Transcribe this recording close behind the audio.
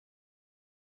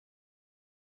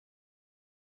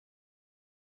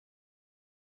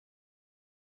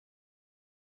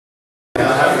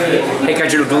Hey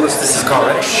KAIJUDO Duelists, this is Carl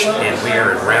Reddish, and we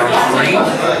are in round 3,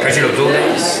 KAIJUDO Duel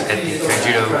Days at the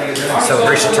KAIJUDO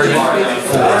Celebration Tournament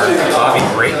for Bobby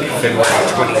Break, February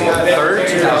 23rd,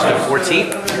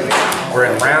 2014.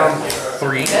 We're in round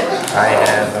 3.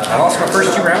 I lost my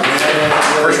first 2 rounds.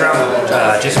 First round,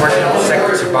 Jason Martin,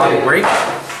 second to Bobby Break.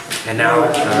 And now,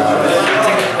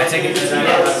 I take it.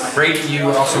 Brayden,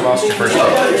 you also lost your first game.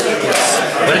 Yes.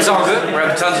 But it's all good. We're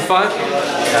having tons of fun.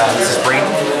 This is Brayden,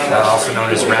 also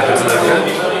known as Rapids America.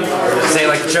 Say it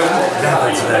like the show.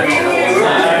 Rapids America.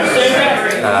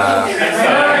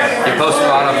 You posted a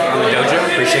lot on the dojo.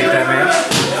 Appreciate that, man.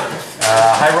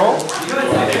 High roll.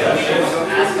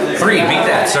 3. Beat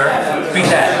that, sir. Beat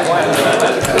that.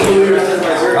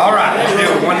 All right. Let's do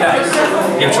it. 1 dice.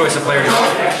 You have a choice of players.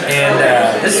 And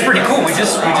this is pretty cool. We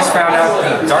just found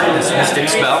out the Darkness Mystic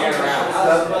spell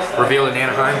revealed in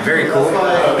Anaheim. Very cool.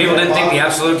 People didn't think the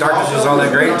Absolute Darkness was all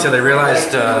that great until they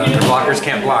realized the blockers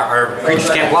can't block, or creatures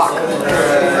can't block.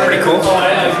 Pretty cool.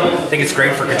 I think it's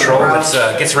great for control.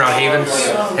 It gets around havens,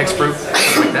 hexproof,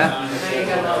 stuff like that.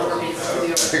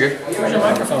 You're good. Where's your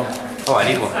microphone? Oh, I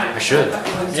need one. I should.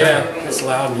 Yeah, it's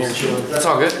loud in here too. That's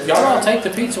all good. Y'all all take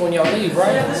the pizza when y'all leave,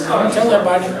 right? I'm gonna tell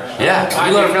everybody. Yeah,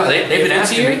 you let them know. They've been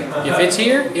asking me. If it's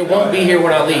here, it won't be here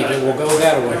when I leave. It will go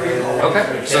that way. Okay,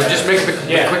 so just make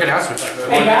a quick announcement.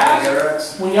 Hey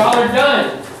guys, when y'all are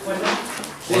done,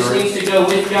 this needs to go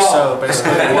with y'all. So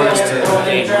basically, it was to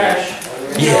trash.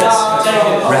 Yes.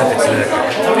 Rapids.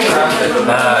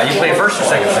 You play first or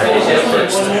second, sir?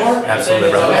 First. Absolutely,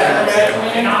 brother.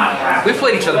 We've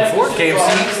played each other before,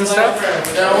 KMCs and stuff.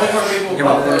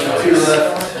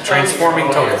 Transforming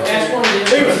totem.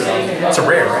 It's a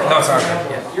rare, right? No, it's not.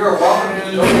 Yeah. You're welcome.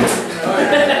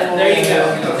 There you go.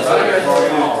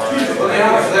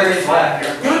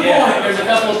 Yeah, there's a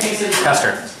couple of pieces.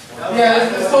 Custer. Yeah,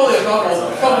 it's totally a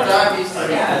couple dry pieces.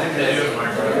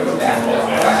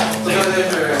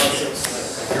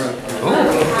 Ooh,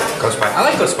 Ghost Bite. I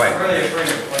like Ghost Bite.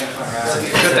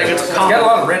 Good thing it's got a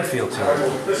lot of red feel to it.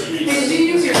 Did you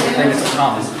use your animus? it's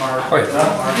common. Oh,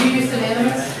 yeah. Did you use the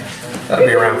animus? That'll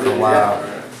be around for a while.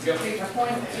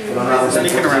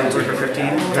 Sneaking around Blinder 15,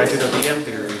 KAIJUDO DM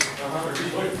theory.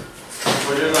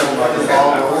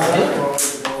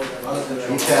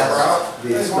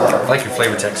 I like your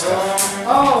flavor text stuff.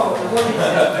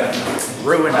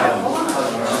 Ruin him.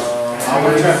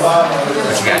 What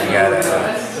you got? You got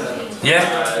yeah.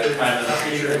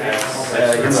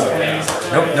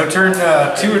 Nope. No turn 2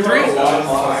 or 3.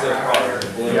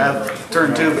 Yeah,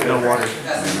 turn 2, but no water.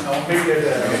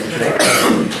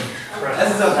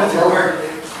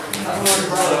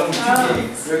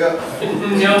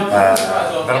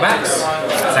 Metal Max.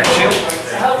 Second shield.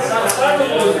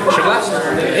 Shield blast.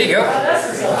 There you go.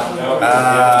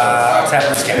 Tap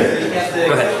and scan.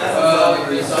 Go ahead.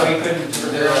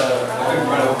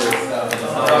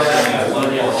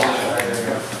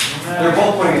 They're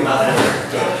both putting him out.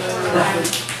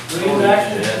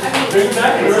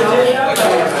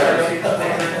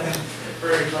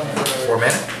 4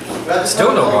 mana.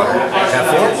 Still no water. Got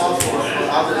 4.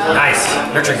 Nice.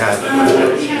 Nurturing Hive.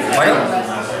 Fight.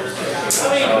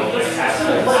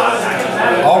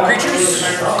 All creatures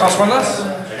cost 1 less.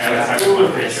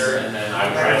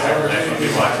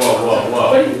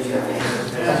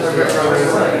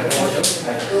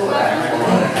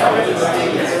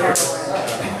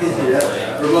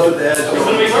 We're both at the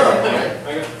edge.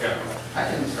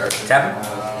 Tap him.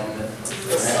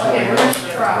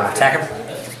 Attack him.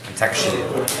 Attack a shield.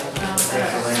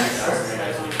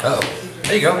 Uh-oh.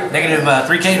 There you go. Negative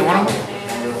 3K to one of them.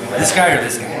 This guy or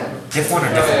this guy? Diff 1 or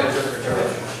diff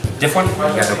 1? Diff 1? You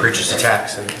got no creatures attack,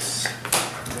 so it's...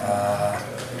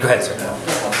 go ahead, sir.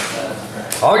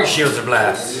 All your shields are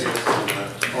blasts.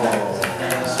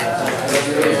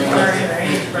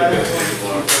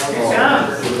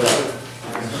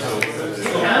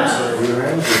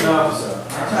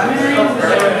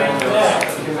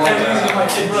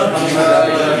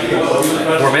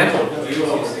 Four men?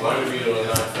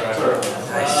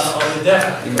 Nice.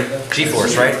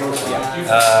 G-Force, right?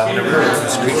 Whenever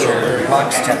this creature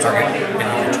blocks, tap target, and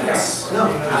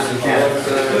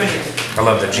I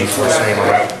love the G-Force name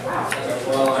already.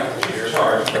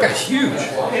 That guy's huge.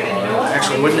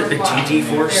 Actually, wouldn't it be GT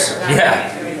Force? Yeah.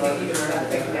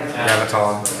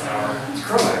 Yamaton.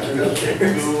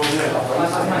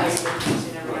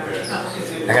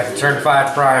 I got the turn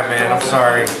 5 prime, man. I'm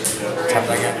sorry. Tap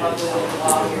that guy.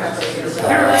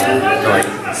 No, wait.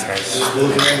 This guy's...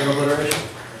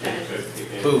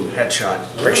 Boom, headshot.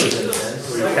 Appreciate it.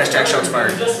 Hashtag shots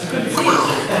fired. Go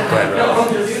ahead, bro.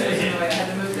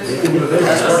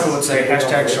 As Sparkle would say,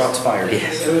 hashtag shots fired.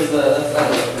 Yes.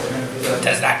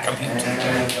 Does that compute?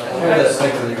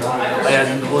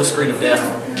 And the blue screen of death.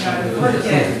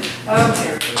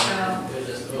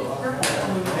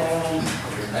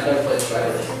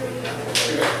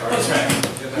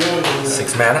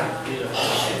 6 mana.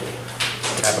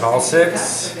 Tapping all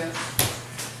 6.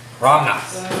 Wrong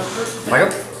knots.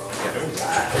 Michael?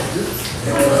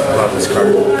 Love this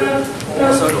card.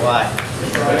 So do I.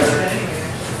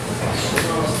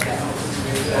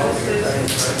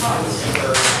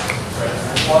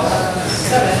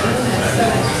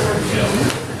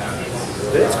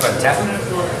 Let's go ahead and tap.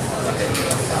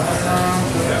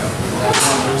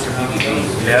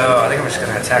 No, I think I'm just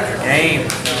going to attack your game.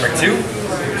 Break 2.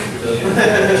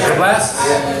 Shield Blast?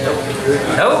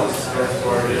 No.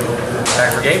 Attack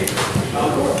for game.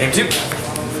 Game 2.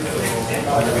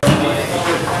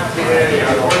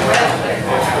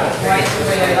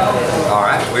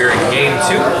 Alright, we're in game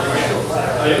 2.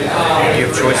 You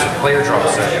have choice of player draw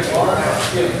set.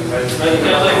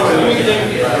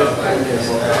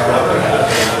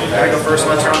 I go first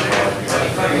one turn.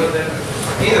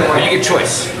 Well, you get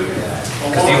choice.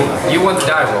 Because you won the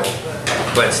die roll.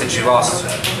 But since you lost,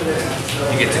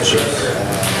 you get to choose.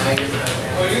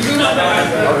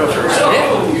 I'll go first.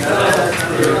 Yeah.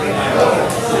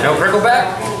 No Prickleback?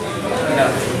 No.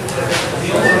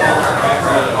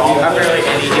 Not really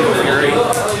any Evil Fury.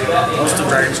 Most of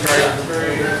Dragon Strike.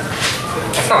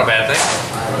 That's not a bad thing.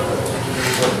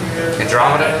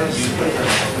 Andromeda?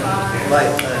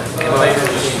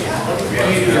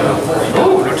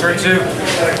 Ooh, no turn 2.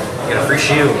 Get a free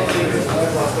shield.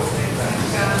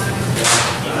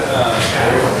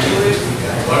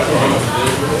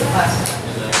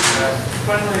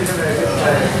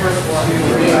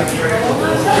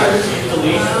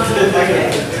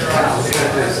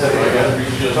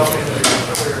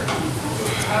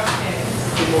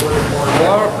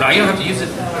 No, you don't have to use it.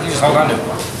 You just hold on to it.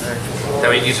 That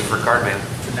way you can use it for card man.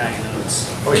 Now you know it's.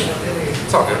 Oh, yeah.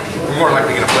 It's all good. We're more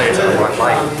likely going to play it to one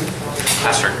light.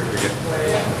 That's true. You're good.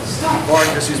 Or I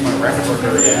can just use my repertoire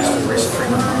card to erase it from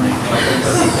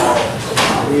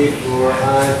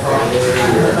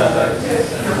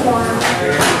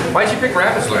Why'd you pick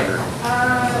Rapid Blender?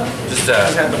 Just It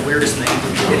had the weirdest name.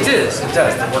 It does.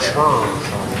 The Washburn.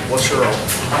 Washuro.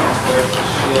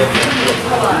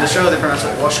 In the show they pronounce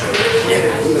it Washuro.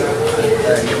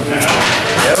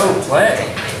 No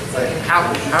play.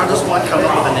 How does one come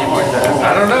up with a name like that?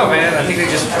 I don't know, man. I think they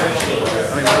just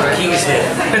the keys hit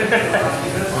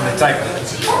when they type it.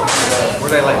 Were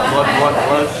they like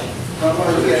blood?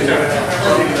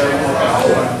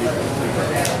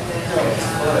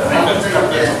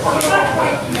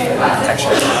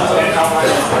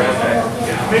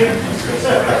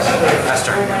 Last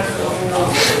turn.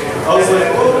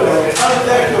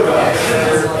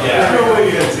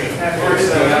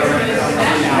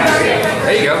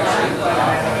 There you go.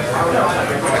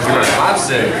 Like you're running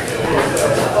 5-6.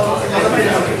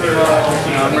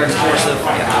 I'm very explosive.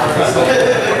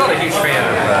 I'm not a huge fan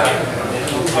of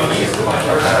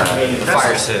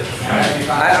Fire Civ.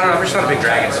 I don't know, I'm just not a big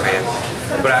Dragons fan.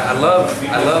 But I love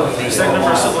the Second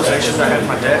number of civilizations I have in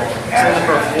my deck. Second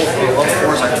number of level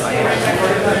 4s I have in my deck.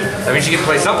 That means you get to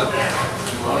play something.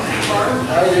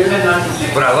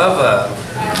 But I love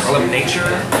nature.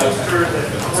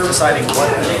 It's deciding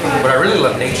what. But I really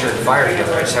love nature and fire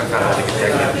together. I just haven't found a really good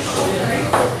deck yet.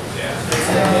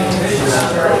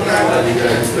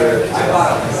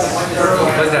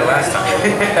 Played that last time.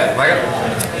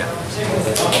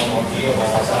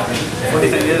 Funny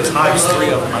thing is, Hive's 3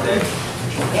 of my deck.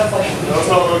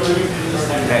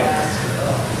 Okay.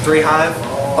 3 Hive.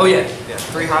 Oh yeah.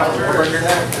 3 Hive with Warbringer.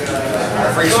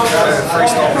 Free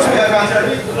Stormers.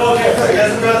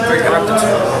 3 Corrupted.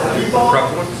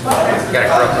 Corrupt one. Got a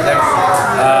corrupt one there.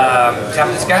 Tap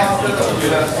this guy.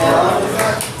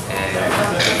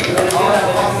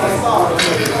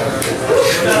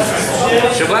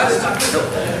 Shield Blast? Nope.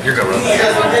 You're good, bro.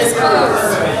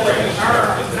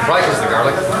 Probably because of the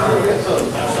garlic.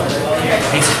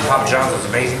 Pizza from Papa John's was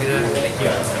amazing today. Thank you.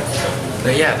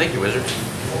 Yeah, thank you, Wizard.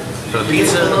 For the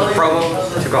pizza and the promo.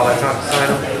 Took all that time to sign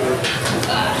them.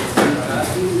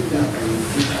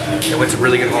 It went to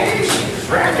really good homes.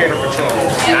 Replicator Patrol.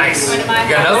 Nice. You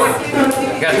got another one?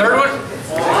 You got a third one?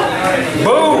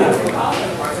 Boom!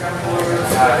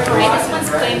 This one's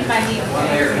claimed by me.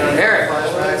 Eric.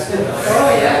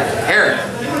 Eric.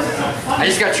 I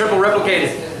just got triple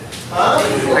replicated. I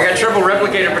got triple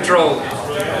replicator patrol.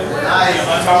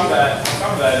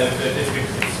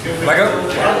 Michael?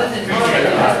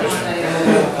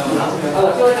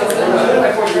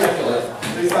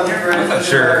 I'm not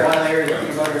sure.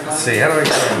 Let's see, how do I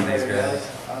get on these guys?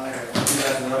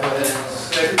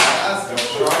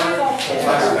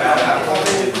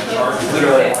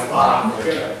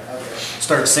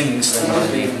 Started singing stuff.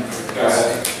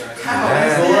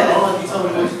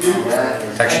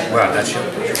 Actually, well, that's you.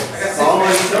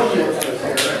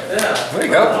 There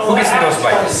you go. Who gets the most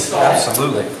bites?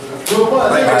 Absolutely.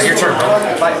 Your turn, bro.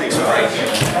 Bite makes right.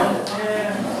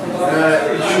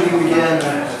 Shooting again.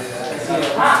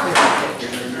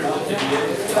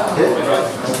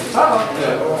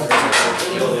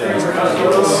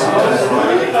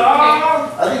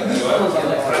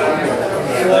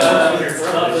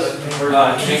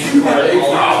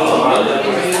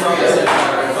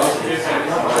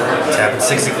 Tapping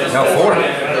 60. No, 4.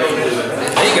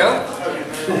 There you go.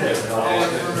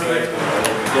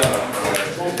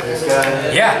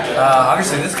 Yeah,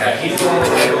 obviously this guy.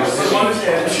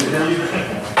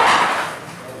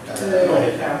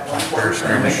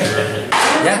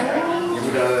 Yeah.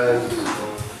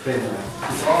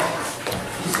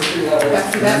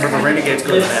 Remember the Renegade's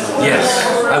good at Yes,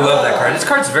 I love that card. This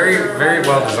card's very, very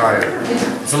well designed.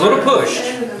 It's a little pushed.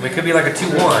 It could be like a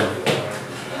 2-1,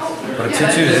 but a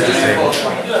 2-2 is interesting.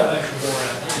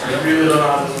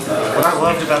 What I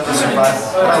loved about the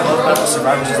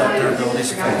survivors is that their abilities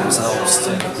to fight themselves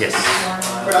too. Yes.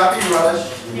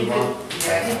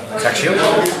 Attack shield,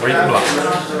 or you can block.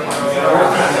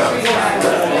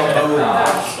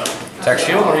 Attack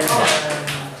shield, or you can block.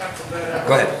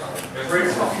 Go ahead.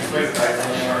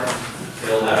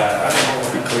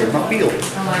 Clear my field.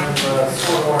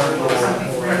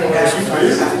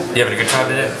 You having a good time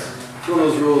today? One of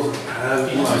those rules. I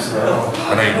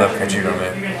know you love KAIJUDO,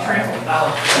 man.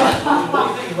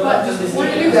 But when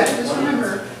you do that, just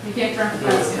remember, you can't trample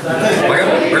past him.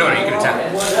 We're doing it, you can attack.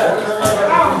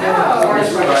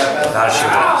 Not a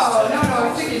shield blast. No,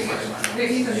 I think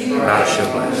he's a medium. Not a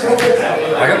shield blast.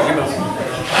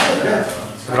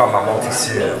 Look at all my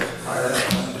multi-seal.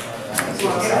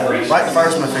 Light the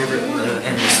Fire's my favorite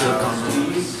enemy seal combo.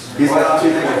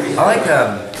 I like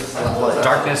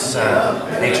Darkness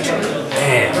Nature.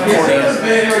 Man.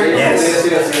 Yes.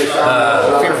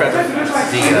 Fear Feather.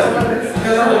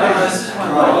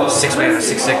 The 6 mana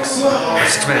 6/6 or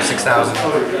 6 mana 6,000.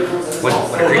 When a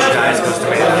creature dies, goes to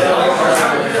mana.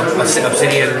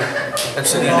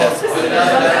 Obsidian Death.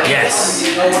 Yes.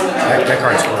 That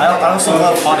card's cool. I also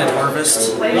love Haunted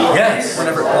Harvest. Yes.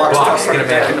 Whenever it blocks, get it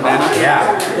back into mana.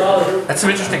 Yeah. That's some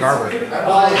interesting artwork.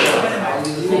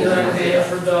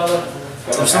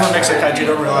 If someone makes a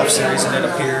KAIJUDO real life series and it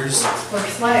appears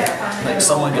like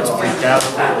someone gets freaked out,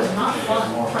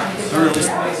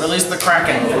 release the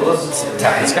Kraken.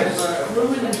 Tap this guy.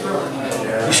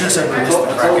 You should have said release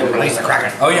the Kraken. Release the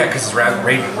Kraken. Oh yeah, because it's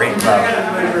Rain-Cloud.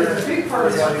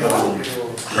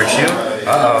 Break shield?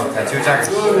 Uh-oh, got 2 attackers.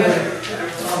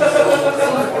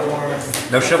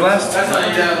 No shield blast?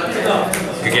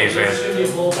 Good games, man.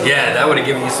 Yeah, that would have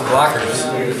given you some blockers.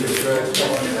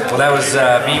 Well, that was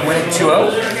me winning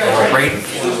 2-0. Brayden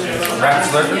Rapid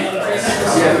Slurper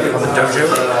on the dojo.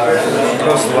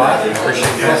 Post a lot.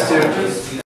 Appreciate that.